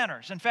are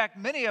planners. In fact,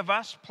 many of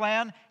us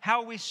plan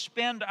how we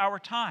spend our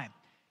time.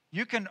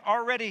 You can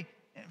already,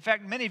 in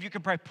fact, many of you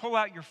could probably pull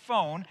out your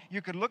phone.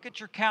 You could look at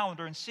your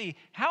calendar and see,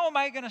 how am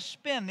I going to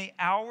spend the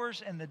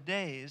hours and the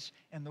days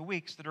and the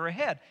weeks that are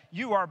ahead?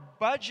 You are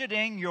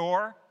budgeting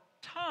your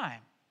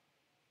time.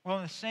 Well,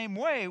 in the same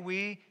way,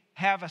 we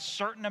have a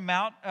certain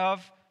amount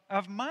of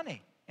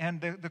money. And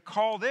the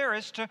call there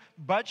is to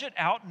budget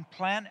out and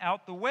plan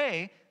out the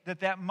way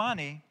that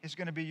money is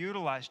going to be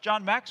utilized.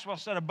 John Maxwell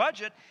said a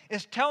budget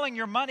is telling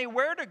your money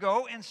where to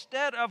go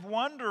instead of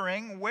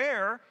wondering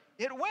where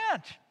it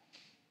went.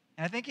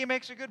 And I think he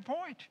makes a good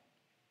point.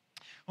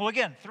 Well,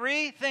 again,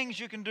 3 things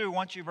you can do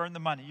once you've earned the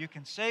money. You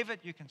can save it,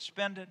 you can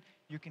spend it,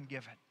 you can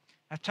give it.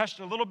 I've touched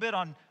a little bit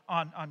on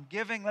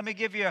giving. Let me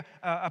give you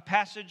a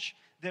passage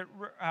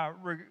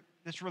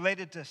that's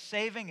related to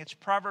saving. It's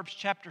Proverbs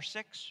chapter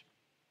 6.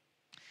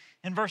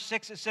 In verse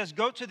 6 it says,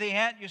 "Go to the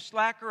ant, you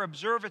slacker,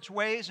 observe its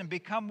ways and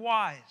become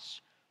wise.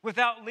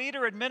 Without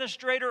leader,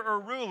 administrator, or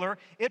ruler,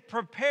 it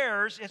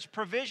prepares its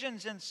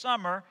provisions in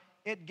summer.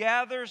 It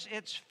gathers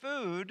its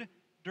food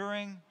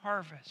during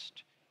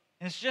harvest."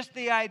 And it's just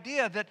the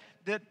idea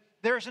that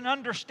there's an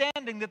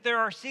understanding that there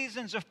are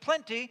seasons of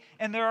plenty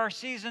and there are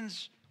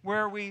seasons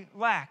where we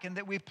lack, and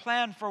that we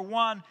plan for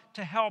one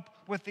to help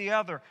with the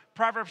other.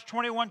 Proverbs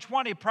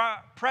 21:20,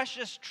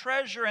 "Precious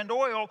treasure and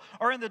oil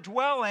are in the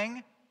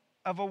dwelling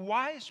of a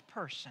wise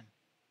person,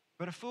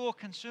 but a fool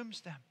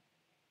consumes them."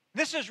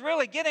 This is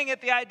really getting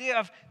at the idea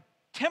of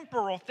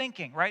temporal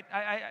thinking, right?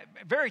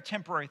 Very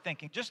temporary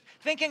thinking. Just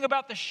thinking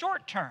about the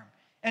short term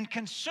and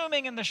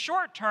consuming in the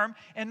short term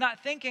and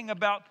not thinking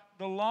about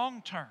the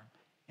long term.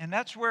 And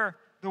that's where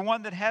the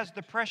one that has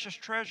the precious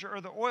treasure or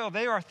the oil,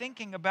 they are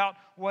thinking about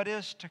what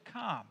is to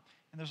come.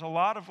 And there's a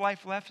lot of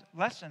life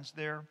lessons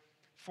there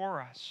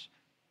for us.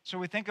 So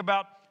we think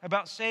about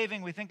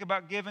saving, we think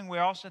about giving, we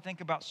also think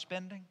about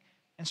spending.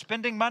 And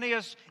spending money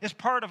is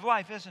part of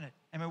life, isn't it?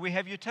 I mean, we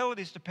have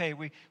utilities to pay,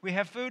 we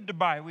have food to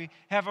buy, we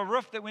have a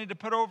roof that we need to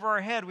put over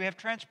our head, we have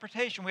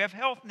transportation, we have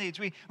health needs,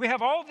 we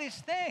have all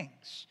these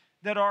things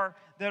that are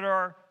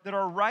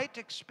right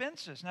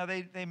expenses. Now,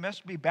 they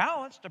must be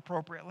balanced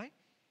appropriately.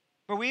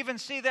 But we even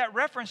see that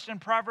referenced in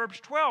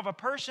Proverbs 12. "A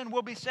person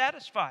will be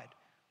satisfied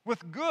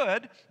with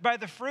good by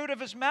the fruit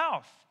of his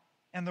mouth,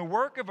 and the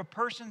work of a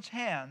person's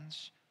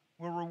hands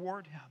will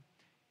reward him."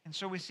 And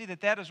so we see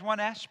that is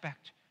one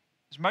aspect.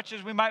 As much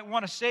as we might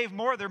want to save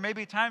more, there may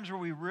be times where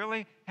we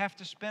really have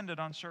to spend it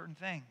on certain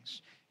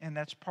things, and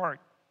that's part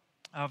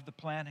of the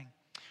planning.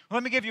 Well,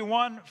 let me give you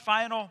one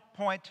final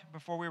point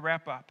before we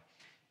wrap up,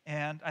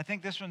 and I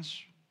think this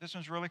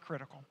one's really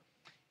critical.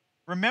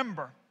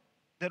 Remember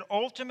that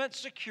ultimate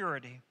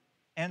security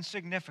and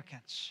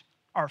significance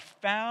are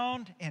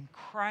found in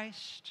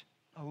Christ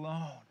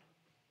alone.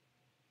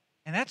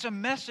 And that's a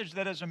message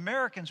that as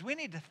Americans, we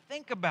need to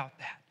think about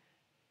that.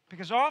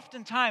 Because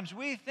oftentimes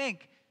we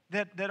think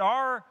that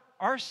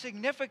our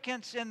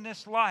significance in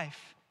this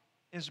life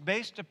is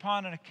based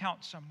upon an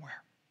account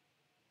somewhere,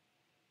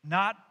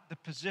 not the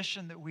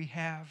position that we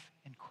have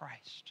in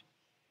Christ.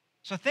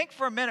 So think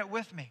for a minute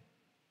with me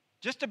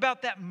just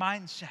about that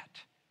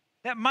mindset.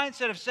 That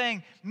mindset of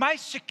saying, my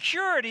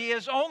security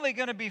is only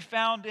going to be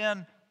found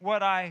in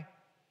what I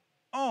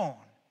own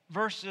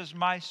versus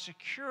my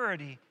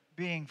security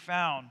being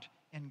found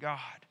in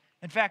God.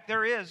 In fact,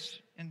 there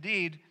is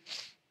indeed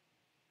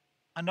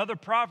another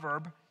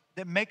proverb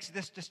that makes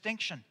this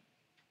distinction.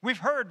 We've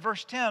heard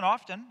verse 10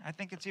 often. I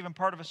think it's even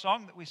part of a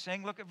song that we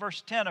sing. Look at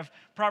verse 10 of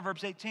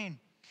Proverbs 18.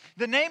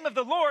 "The name of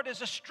the Lord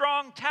is a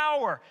strong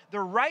tower. The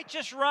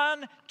righteous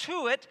run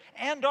to it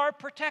and are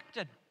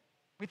protected."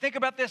 We think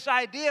about this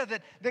idea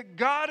that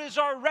God is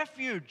our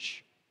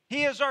refuge.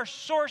 He is our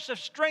source of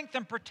strength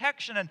and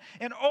protection.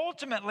 And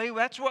ultimately,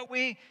 that's what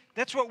we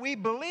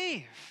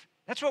believe.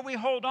 That's what we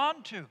hold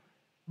on to.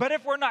 But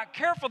if we're not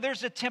careful,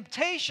 there's a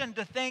temptation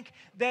to think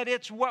that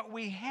it's what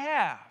we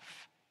have,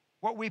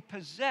 what we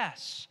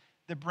possess,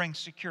 that brings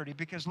security.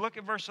 Because look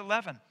at verse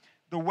 11.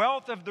 The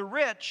wealth of the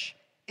rich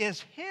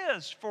is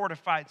his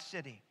fortified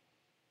city.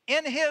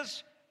 In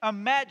his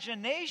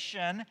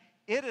imagination,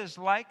 it is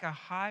like a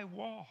high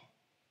wall.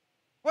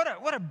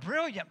 What a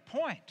brilliant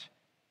point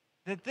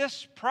that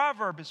this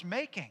proverb is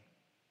making.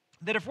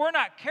 That if we're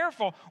not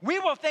careful, we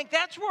will think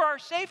that's where our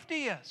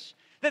safety is,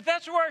 that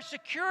that's where our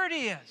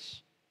security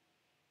is,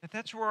 that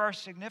that's where our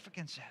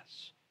significance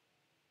is.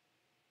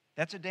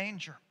 That's a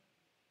danger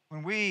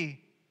when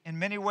we, in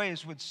many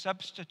ways, would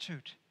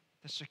substitute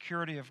the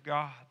security of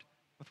God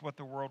with what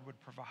the world would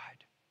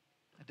provide.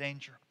 A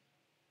danger.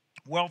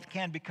 Wealth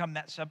can become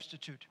that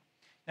substitute.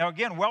 Now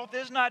again, wealth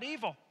is not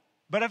evil,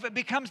 but if it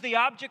becomes the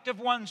object of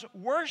one's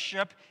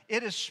worship,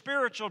 it is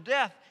spiritual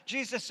death.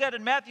 Jesus said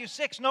in Matthew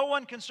 6, no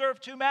one can serve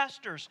two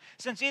masters,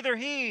 since either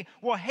he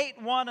will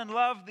hate one and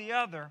love the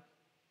other,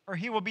 or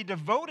he will be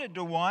devoted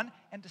to one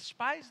and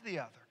despise the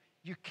other.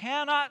 You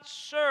cannot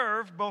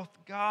serve both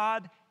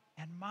God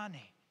and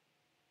money.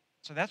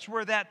 So that's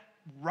where that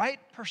right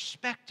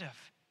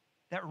perspective,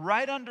 that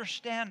right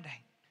understanding,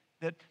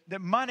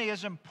 that money,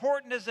 as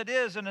important as it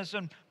is, and as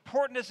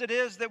important as it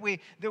is that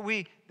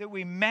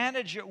we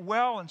manage it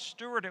well and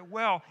steward it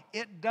well,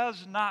 it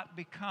does not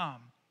become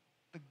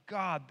the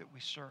God that we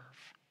serve.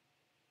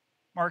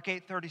 Mark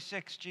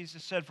 8:36,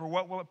 Jesus said, "For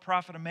what will it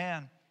profit a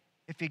man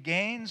if he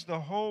gains the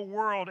whole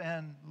world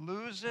and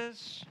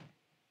loses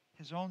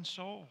his own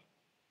soul?"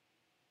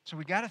 So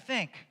we got to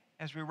think,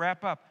 as we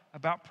wrap up,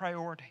 about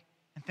priority.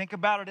 And think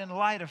about it in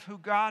light of who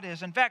God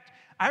is. In fact,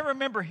 I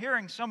remember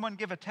hearing someone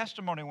give a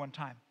testimony one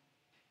time.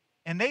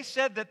 And they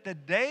said that the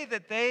day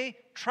that they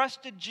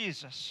trusted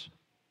Jesus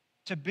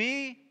to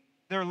be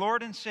their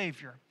Lord and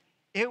Savior,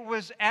 it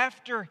was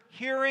after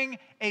hearing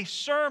a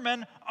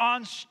sermon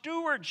on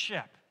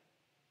stewardship.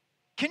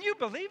 Can you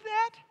believe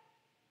that?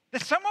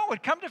 That someone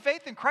would come to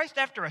faith in Christ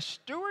after a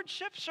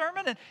stewardship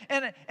sermon?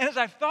 And as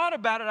I've thought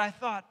about it, I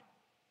thought,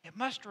 it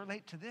must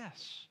relate to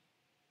this.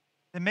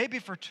 That maybe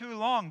for too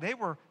long they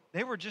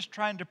were just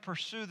trying to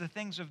pursue the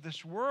things of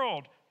this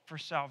world for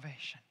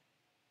salvation.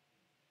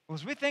 Well,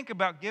 as we think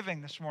about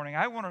giving this morning,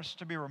 I want us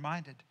to be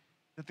reminded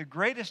that the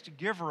greatest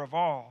giver of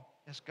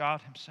all is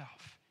God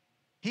himself.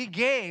 He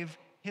gave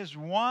his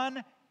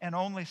one and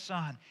only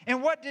Son.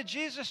 And what did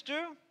Jesus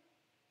do?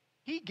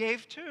 He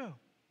gave too.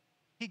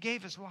 He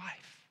gave his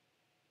life.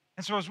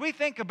 And so as we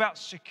think about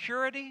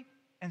security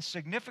and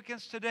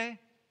significance today,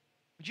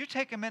 would you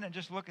take a minute and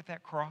just look at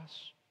that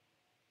cross?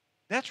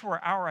 That's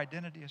where our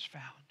identity is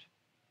found.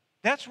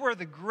 That's where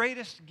the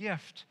greatest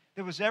gift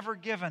that was ever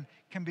given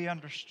can be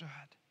understood.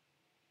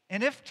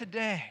 And if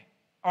today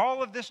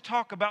all of this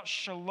talk about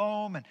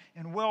shalom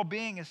and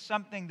well-being is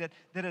something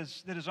that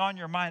is on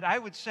your mind, I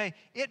would say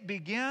it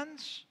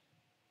begins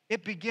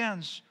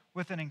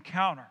with an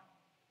encounter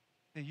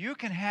that you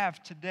can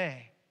have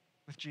today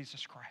with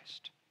Jesus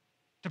Christ.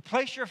 To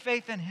place your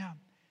faith in him,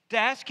 to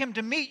ask him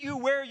to meet you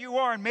where you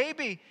are. And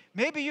maybe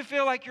you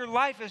feel like your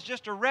life is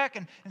just a wreck.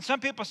 And some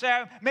people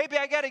say, maybe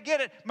I got to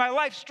get my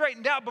life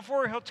straightened out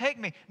before he'll take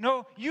me.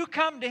 No, you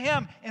come to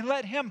him and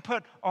let him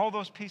put all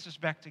those pieces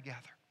back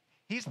together.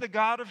 He's the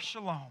God of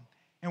shalom.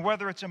 And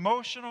whether it's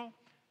emotional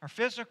or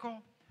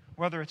physical,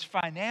 whether it's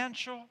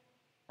financial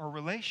or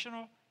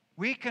relational,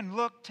 we can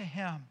look to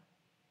him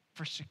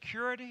for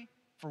security,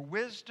 for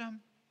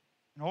wisdom,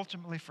 and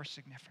ultimately for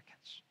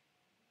significance.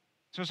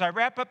 So as I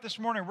wrap up this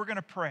morning, we're going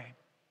to pray.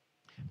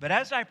 But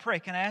as I pray,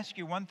 can I ask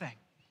you one thing?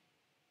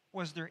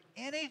 Was there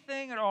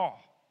anything at all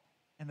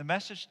in the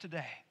message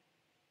today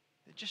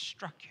that just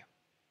struck you?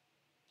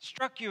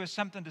 Struck you as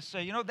something to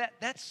say,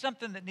 that's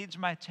something that needs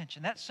my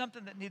attention. That's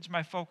something that needs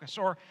my focus.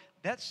 Or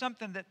that's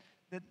something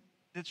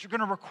that's going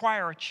to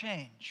require a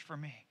change for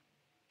me.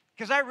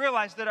 Because I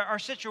realize that our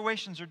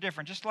situations are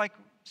different. Just like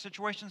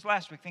situations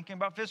last week, thinking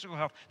about physical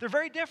health. They're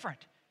very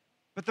different.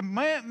 But the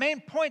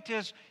main point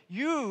is,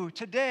 you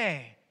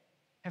today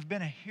have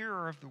been a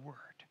hearer of the word.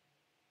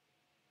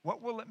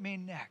 What will it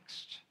mean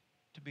next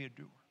to be a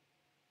doer?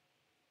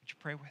 Would you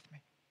pray with me?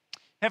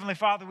 Heavenly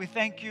Father, we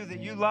thank you that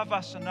you love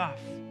us enough,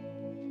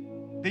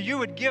 that you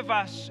would give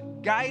us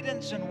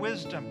guidance and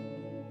wisdom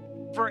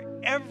for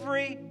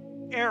every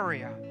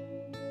area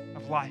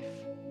of life.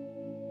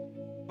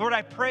 Lord,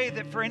 I pray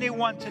that for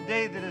anyone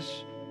today that has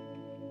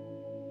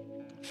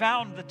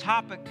found the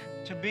topic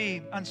to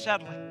be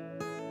unsettling,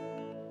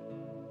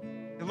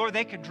 that, Lord,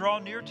 they could draw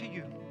near to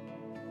you,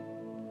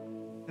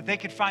 that they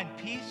could find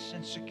peace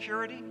and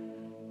security,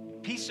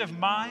 peace of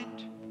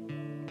mind,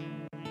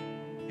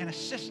 and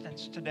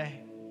assistance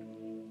today.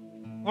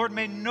 Lord,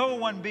 may no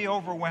one be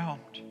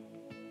overwhelmed,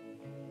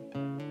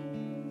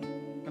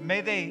 but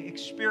may they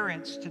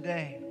experience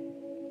today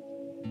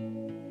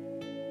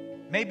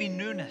maybe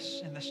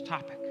newness in this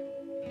topic,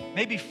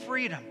 maybe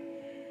freedom,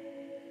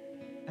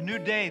 a new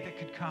day that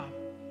could come.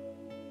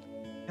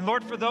 And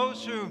Lord, for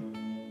those who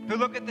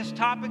look at this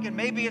topic and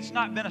maybe it's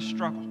not been a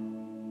struggle,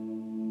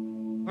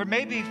 Lord,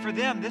 maybe for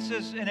them this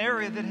is an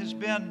area that has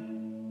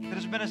been that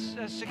has been a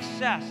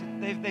success.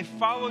 They've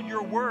followed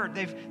your word.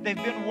 They've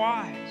been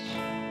wise.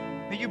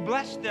 May you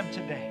bless them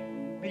today.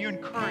 May you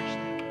encourage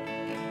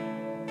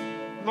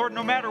them. Lord,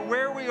 no matter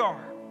where we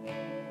are,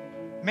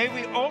 may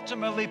we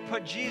ultimately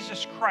put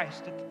Jesus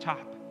Christ at the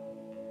top.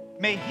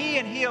 May He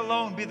and He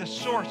alone be the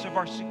source of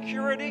our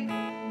security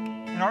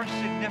and our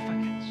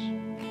significance.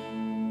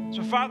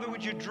 So, Father,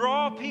 would you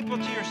draw people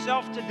to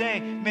yourself today?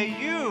 May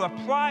you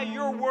apply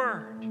your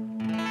word.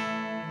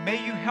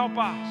 May you help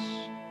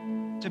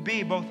us to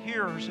be both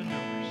hearers and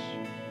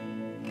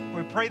doers.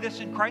 We pray this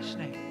in Christ's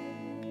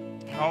name.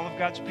 And all of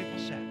God's people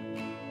said,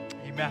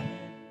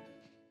 amen.